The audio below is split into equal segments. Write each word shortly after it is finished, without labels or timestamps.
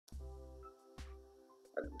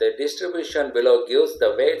The distribution below gives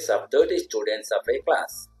the weights of 30 students of a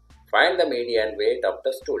class. Find the median weight of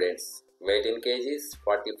the students. Weight in kgs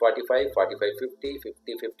 40 45, 45 50,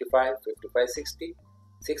 50 55, 55 60,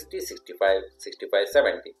 60 65, 65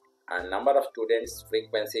 70. And number of students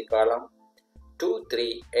frequency column 2,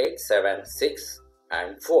 3, 8, 7, 6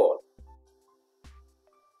 and 4.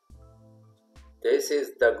 This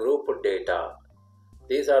is the group data.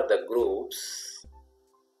 These are the groups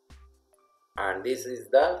and this is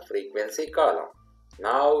the frequency column.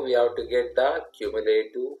 Now we have to get the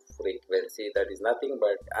cumulative frequency, that is nothing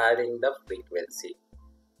but adding the frequency.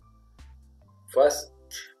 First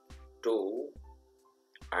 2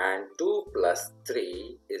 and 2 plus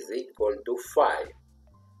 3 is equal to 5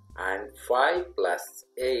 and 5 plus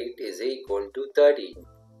 8 is equal to 13.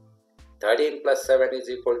 13 plus 7 is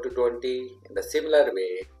equal to 20. In the similar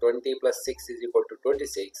way, 20 plus 6 is equal to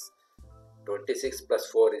 26. 26 plus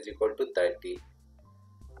 4 is equal to 30.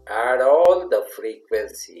 Add all the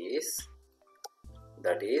frequencies,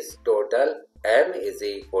 that is total M is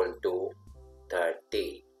equal to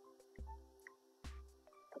 30.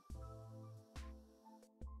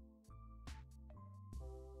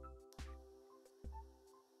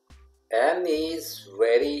 N is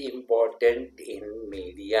very important in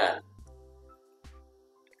median.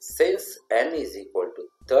 Since N is equal to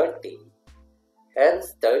 30,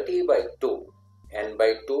 hence 30 by 2, N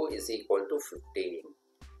by 2 is equal to 15,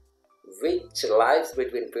 which lies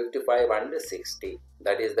between 55 and 60,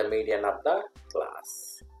 that is the median of the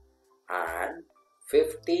class, and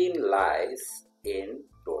 15 lies in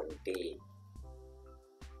 20.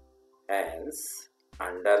 Hence,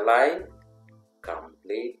 underline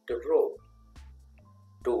complete row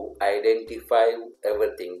to identify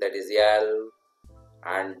everything, that is L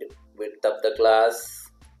and width of the class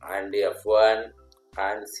and F1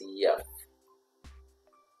 and CF.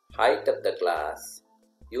 Height of the class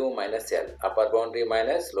U minus L, upper boundary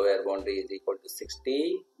minus lower boundary is equal to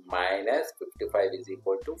 60 minus 55 is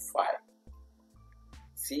equal to 5.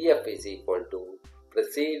 CF is equal to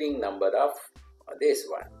preceding number of this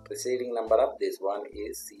one. Preceding number of this one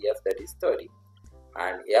is CF, that is 30.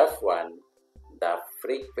 And F1, the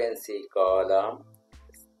frequency column,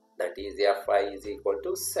 that is Fi is equal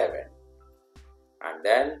to 7. And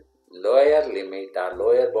then lower limit or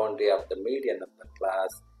lower boundary of the median of the class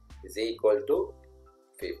is equal to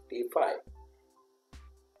 55.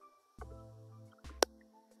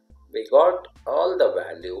 We got all the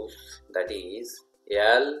values, that is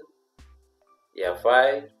L,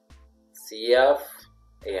 Fi, CF,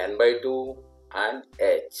 N by 2 and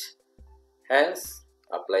H. Hence,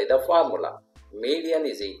 apply the formula. Median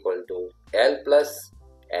is equal to L plus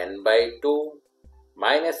N by 2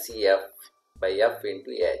 minus CF by F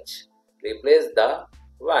into H. Replace the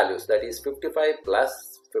values, that is 55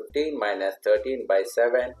 plus 15 minus 13 by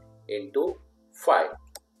 7 into 5.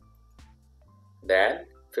 Then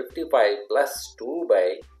 55 plus 2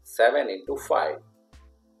 by 7 into 5.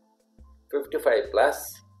 55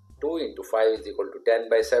 plus 2 into 5 is equal to 10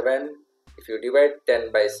 by 7. If you divide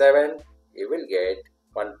 10 by 7, you will get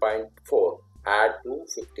 1.4. Add to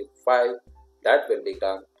 55, that will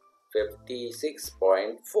become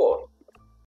 56.4.